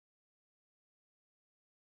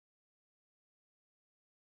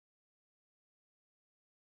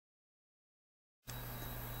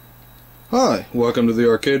Hi, welcome to the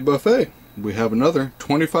Arcade Buffet. We have another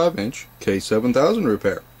 25-inch K7000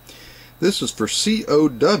 repair. This is for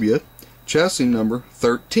C.O.W. chassis number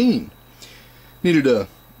 13. Needed a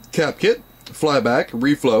cap kit, flyback,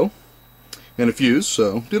 reflow, and a fuse,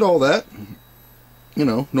 so did all that, you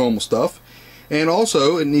know, normal stuff. And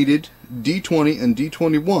also it needed D20 and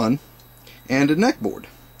D21 and a neck board.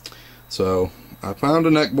 So I found a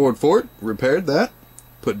neck board for it, repaired that,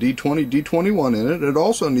 put D20, D21 in it. It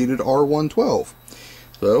also needed R112.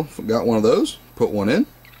 So got one of those, put one in,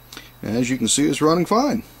 and as you can see, it's running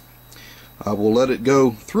fine. I will let it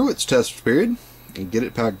go through its test period and get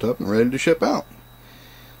it packed up and ready to ship out.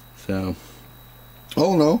 So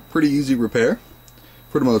all in all, pretty easy repair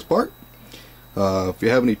for the most part. If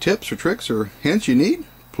you have any tips or tricks or hints you need,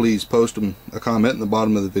 please post them a comment in the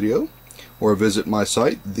bottom of the video, or visit my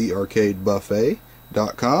site,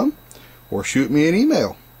 thearcadebuffet.com, or shoot me an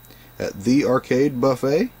email at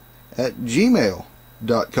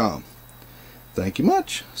thearcadebuffet@gmail.com. Thank you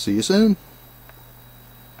much. See you soon.